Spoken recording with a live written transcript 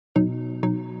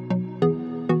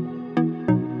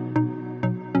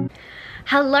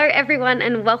Hello everyone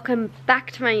and welcome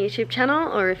back to my YouTube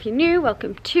channel, or if you're new,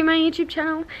 welcome to my YouTube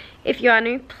channel. If you are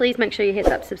new, please make sure you hit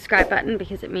that subscribe button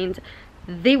because it means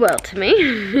the world to me.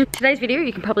 Today's video,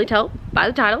 you can probably tell by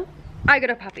the title, I got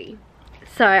a puppy.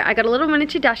 So I got a little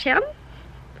miniature dachshund.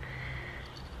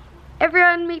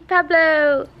 Everyone meet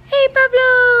Pablo. Hey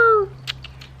Pablo!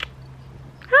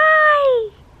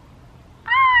 Hi!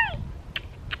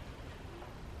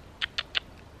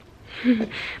 Hi!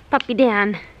 Puppy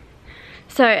Dan.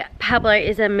 So Pablo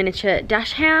is a miniature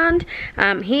dachshund.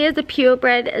 He is a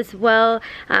purebred as well.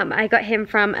 I got him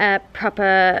from a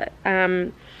proper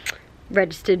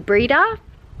registered breeder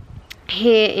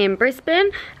here in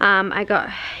Brisbane. I got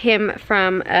him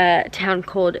from a town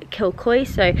called Kilcoy,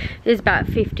 so it's about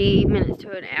 50 minutes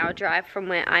to an hour drive from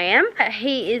where I am.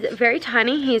 He is very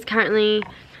tiny. He's currently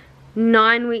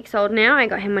 9 weeks old now. I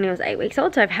got him when he was 8 weeks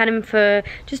old, so I've had him for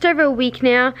just over a week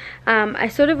now. I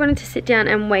sort of wanted to sit down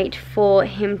and wait for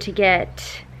him to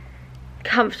get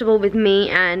comfortable with me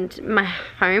and my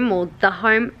home, or the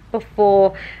home,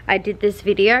 before I did this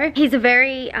video. He's a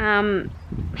very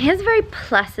he has a very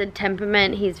placid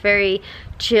temperament. He's very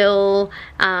chill.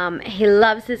 He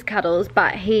loves his cuddles,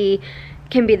 but he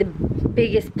can be the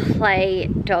biggest play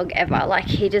dog ever. Like,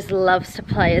 he just loves to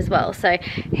play as well. So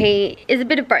he is a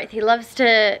bit of both. He loves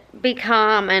to be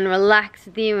calm and relax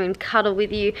with you and cuddle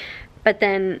with you, but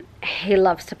then he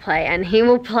loves to play, and he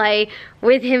will play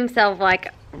with himself,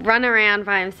 like run around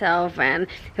by himself, and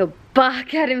he'll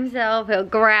bark at himself, he'll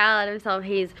growl at himself.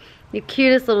 He's the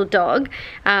cutest little dog.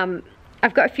 I've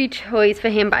got a few toys for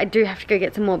him, but I do have to go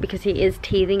get some more because he is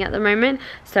teething at the moment.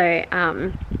 So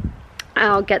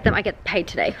I'll get them. I get paid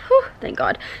today. Whew, thank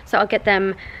God. So I'll get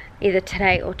them either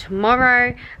today or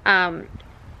tomorrow.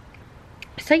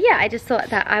 So yeah, I just thought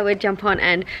that I would jump on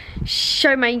and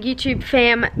show my YouTube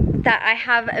fam that I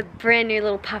have a brand new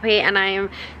little puppy, and I am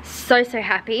so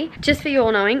happy. Just for you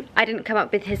all knowing, I didn't come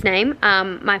up with his name.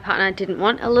 My partner didn't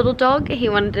want a little dog. He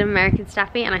wanted an American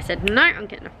Staffy, and I said, no, I'm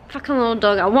getting a fucking little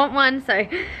dog. I want one. So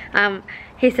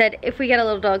he said, if we get a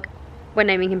little dog, we're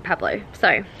naming him Pablo.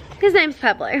 So his name's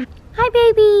Pablo. Hi,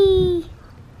 baby.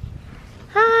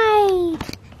 Hi.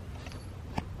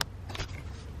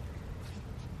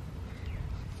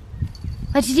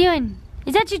 What you doing?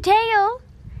 Is that your tail?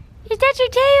 Is that your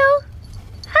tail?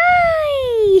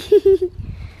 Hi.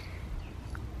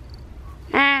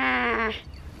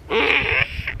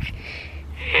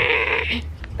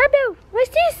 Pablo, what's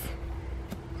this?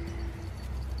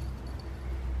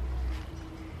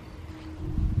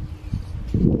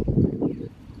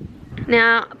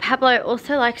 Now, Pablo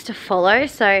also likes to follow,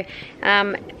 so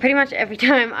pretty much every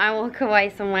time I walk away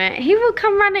somewhere, he will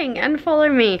come running and follow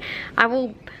me. I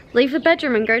will leave the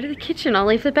bedroom and go to the kitchen. I'll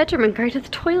leave the bedroom and go to the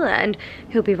toilet, and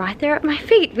he'll be right there at my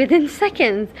feet within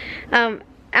seconds. Our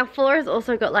floor has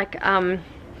also got like, I don't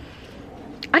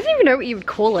even know what you would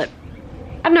call it.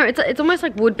 I don't know, it's almost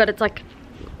like wood, but it's like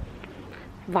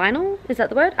vinyl? Is that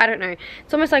the word? I don't know.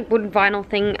 It's almost like wood vinyl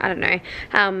thing, I don't know.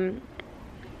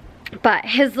 But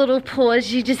his little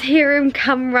paws, you just hear him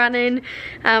come running.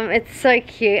 It's so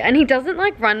cute, and he doesn't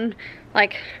like run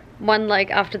like one leg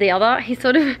after the other. He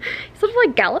sort of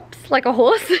like gallops like a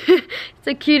horse. It's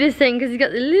the cutest thing because he's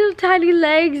got the little tiny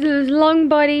legs and his long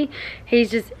body.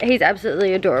 He's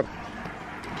absolutely adorable.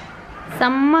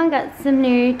 Someone got some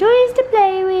new toys to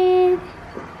play with.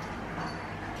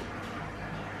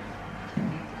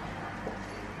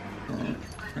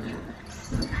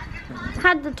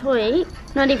 Had the toy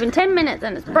not even 10 minutes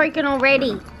and it's broken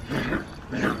already.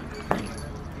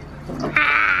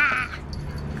 Ah.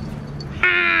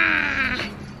 Ah.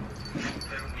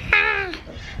 Ah.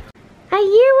 Are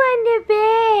you on the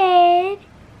bed?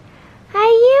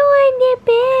 Are you on the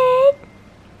bed?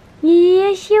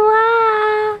 Yes you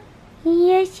are.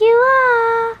 Yes you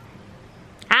are.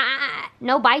 Ah,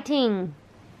 no biting.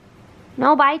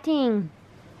 No biting.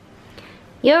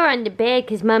 You're on the bed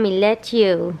because mommy let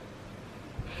you.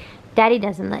 Daddy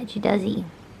doesn't let you, does he?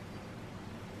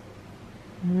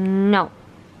 No.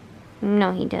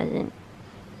 No, he doesn't.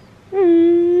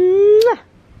 Mwah.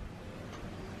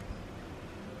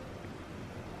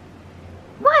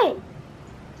 What?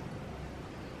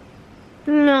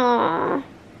 No.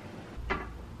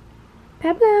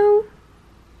 Pablo.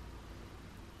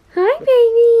 Hi,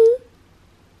 baby.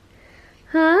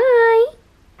 Hi.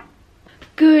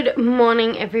 Good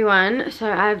morning, everyone. So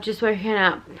I've just woken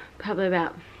up probably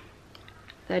about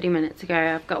 30 minutes ago.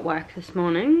 I've got work this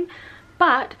morning,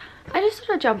 but I just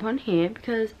thought I'd jump on here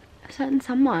because a certain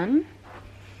someone.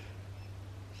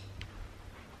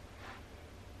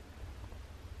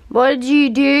 What did you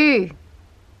do?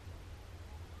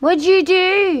 What'd you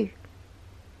do?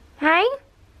 Hey?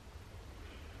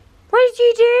 What did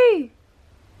you do?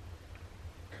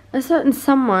 A certain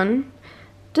someone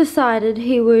decided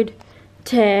he would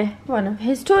tear one of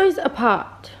his toys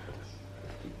apart.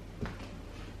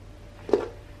 So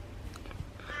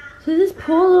this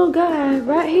poor little guy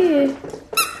right here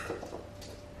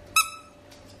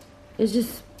is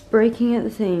just breaking at the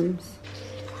seams.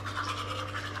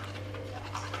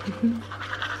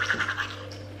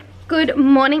 Good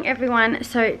morning everyone.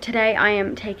 So today I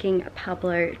am taking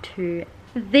Pablo to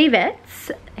the vets.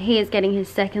 He is getting his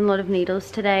second lot of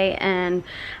needles today, and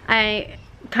I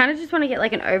kind of just want to get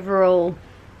like an overall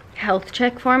health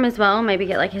check for him as well. Maybe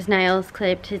get like his nails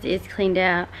clipped, his ears cleaned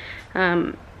out.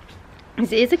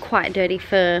 His ears are quite dirty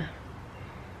for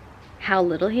how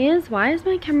little he is. Why is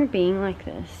my camera being like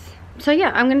this? So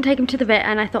yeah, I'm gonna take him to the vet,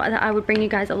 and I thought that I would bring you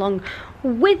guys along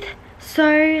with.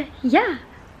 So yeah.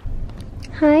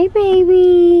 Hi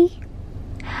baby.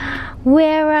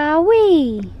 Where are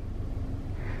we?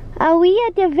 Are we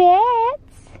at the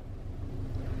vets?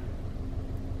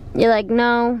 You're like,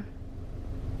 no,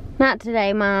 not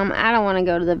today, Mom. I don't want to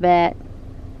go to the vet.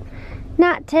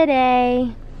 Not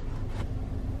today.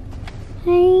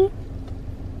 Hey.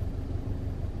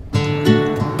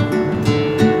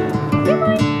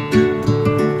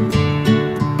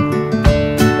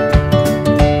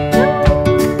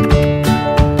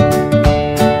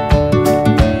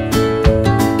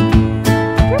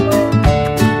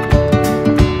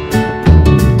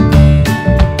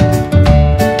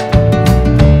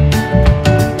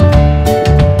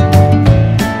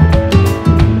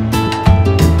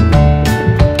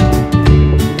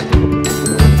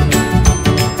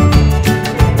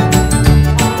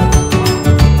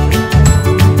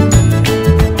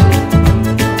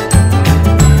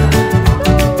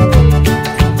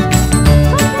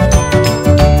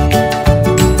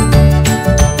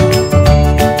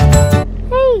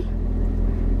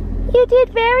 You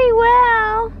did very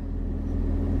well.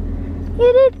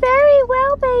 You did very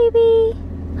well, baby.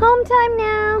 Home time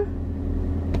now.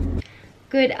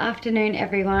 Good afternoon,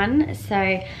 everyone.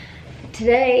 So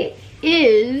today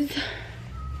is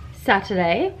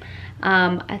Saturday.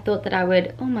 I thought that I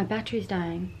would, oh, my battery's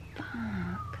dying.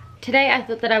 Fuck. Today I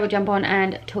thought that I would jump on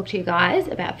and talk to you guys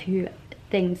about a few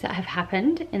things that have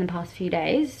happened in the past few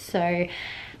days. So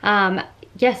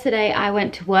yesterday I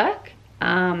went to work.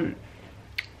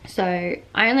 So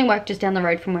I only work just down the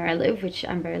road from where I live, which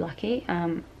I'm very lucky.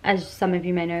 As some of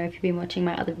you may know if you've been watching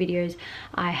my other videos,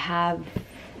 I have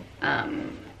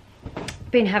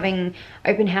been having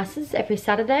open houses every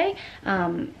Saturday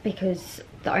because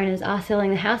the owners are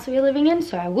selling the house we're living in,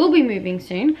 so I will be moving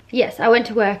soon. Yes, I went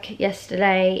to work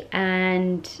yesterday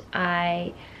and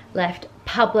I left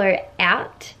Pablo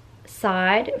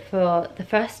outside for the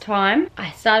first time. I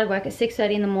started work at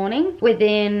 6:30 in the morning.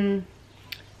 Within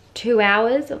 2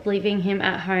 hours of leaving him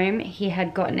at home, he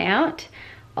had gotten out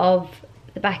of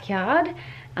the backyard.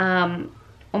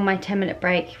 On my 10-minute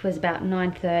break was about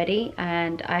 9:30,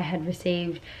 and I had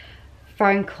received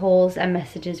phone calls and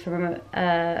messages from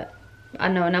a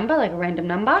unknown number, like a random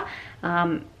number,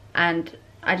 and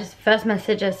first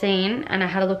message I seen and I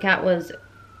had a look at was,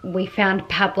 "We found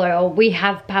Pablo," or "We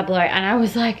have Pablo," and I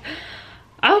was like,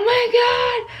 oh my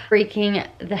god, freaking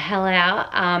the hell out.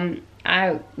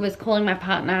 I was calling my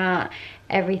partner,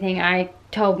 everything. I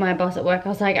told my boss at work, I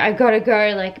was like, I gotta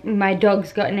go, like my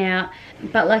dog's gotten out.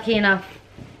 But lucky enough,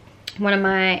 one of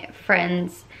my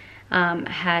friends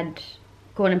had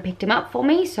gone and picked him up for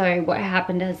me. So what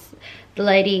happened is the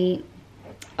lady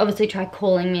obviously tried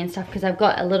calling me and stuff, because I've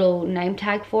got a little name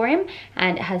tag for him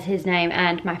and it has his name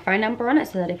and my phone number on it,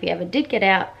 so that if he ever did get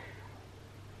out,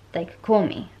 they could call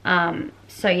me.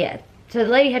 So yeah. So the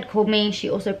lady had called me. She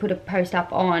also put a post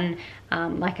up on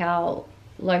like our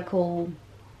local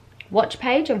watch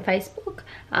page on Facebook.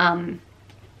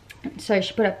 So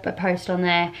she put up a post on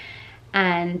there,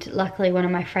 and luckily one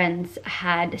of my friends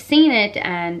had seen it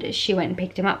and she went and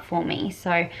picked him up for me. So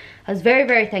I was very,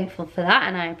 very thankful for that,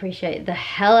 and I appreciate the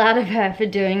hell out of her for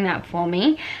doing that for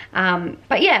me.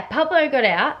 But yeah, Pablo got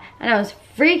out and I was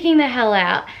freaking the hell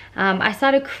out. I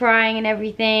started crying and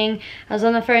everything. I was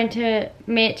on the phone to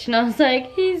Mitch and I was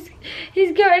like, he's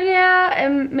gotten out,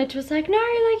 and Mitch was like, no,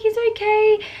 like he's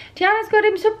okay, Tiana's got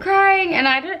him, stop crying. And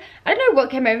I don't know what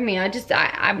came over me.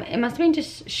 It must have been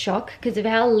just shock because of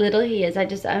how little he is. I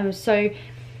was so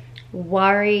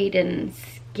worried and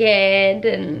scared,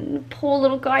 and poor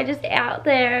little guy just out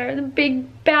there in the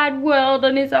big bad world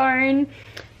on his own.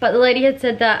 But the lady had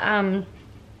said that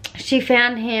she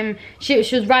found him, she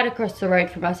was right across the road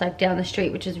from us, like down the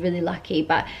street, which is really lucky.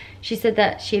 But she said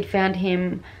that she had found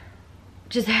him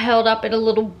just held up in a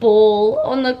little ball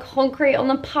on the concrete on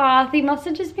the path. He must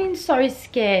have just been so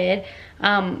scared.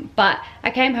 But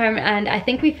I came home and I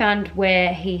think we found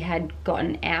where he had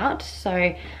gotten out.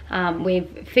 So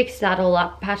we've fixed that all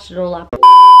up, patched it all up.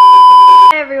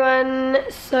 Hey everyone,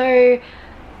 so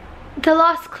the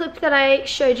last clip that I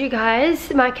showed you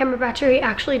guys, my camera battery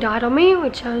actually died on me,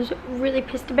 which I was really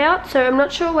pissed about. So I'm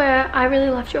not sure where I really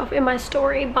left you off in my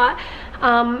story, but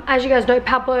as you guys know,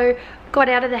 Pablo got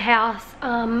out of the house,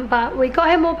 but we got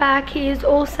him all back. He is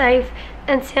all safe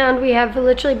and sound. We have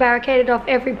literally barricaded off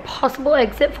every possible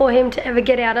exit for him to ever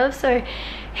get out of, so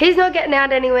he's not getting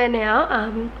out anywhere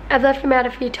now. I've left him out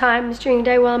a few times during the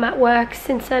day while I'm at work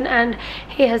since then, and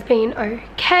he has been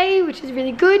okay, which is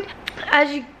really good.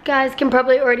 As you guys can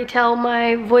probably already tell,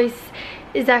 my voice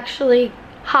is actually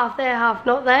half there, half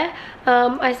not there.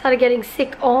 I started getting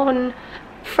sick on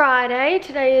Friday.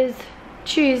 Today is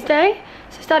Tuesday.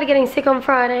 So I started getting sick on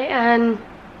Friday, and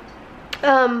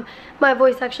my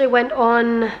voice actually went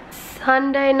on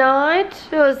Sunday night.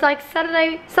 It was like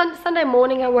Sunday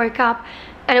morning I woke up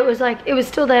and it was like, it was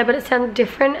still there but it sounded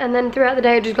different, and then throughout the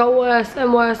day it just got worse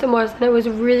and worse and worse, and it was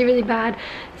really, really bad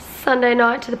Sunday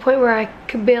night to the point where I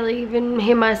could barely even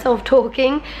hear myself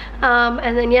talking.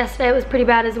 And then yesterday it was pretty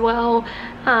bad as well.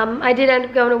 I did end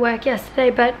up going to work yesterday,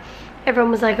 but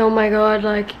everyone was like, oh my god,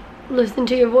 like, listen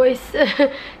to your voice.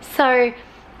 So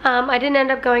I didn't end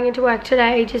up going into work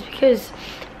today just because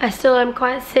I still am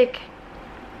quite sick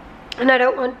and I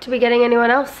don't want to be getting anyone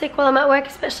else sick while I'm at work,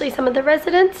 especially some of the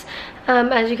residents.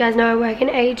 As you guys know, I work in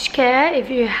aged care,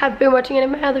 if you have been watching any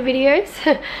of my other videos.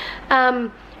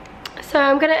 So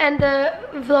I'm going to end the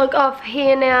vlog off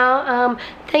here now.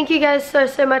 Thank you guys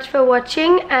so much for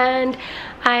watching, and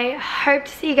I hope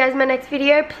to see you guys in my next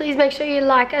video. Please make sure you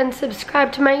like and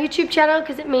subscribe to my YouTube channel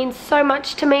because it means so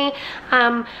much to me.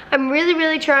 I'm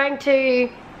really trying to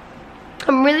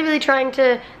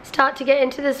start to get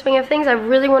into the swing of things. I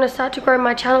really want to start to grow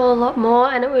my channel a lot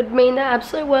more, and it would mean the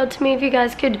absolute world to me if you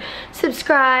guys could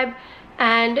subscribe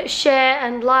and share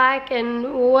and like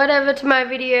and whatever to my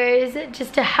videos,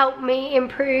 just to help me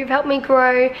improve, help me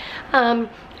grow.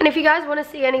 And if you guys want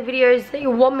to see any videos that you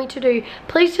want me to do,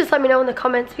 please just let me know in the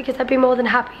comments, because I'd be more than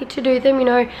happy to do them. You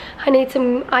know, I need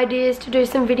some ideas to do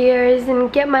some videos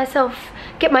and get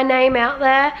my name out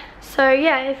there. So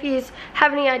yeah, if you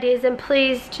have any ideas, then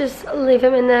please just leave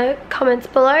them in the comments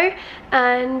below,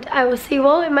 and I will see you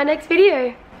all in my next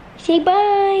video. Say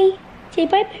bye. Say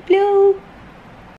bye, Pablo.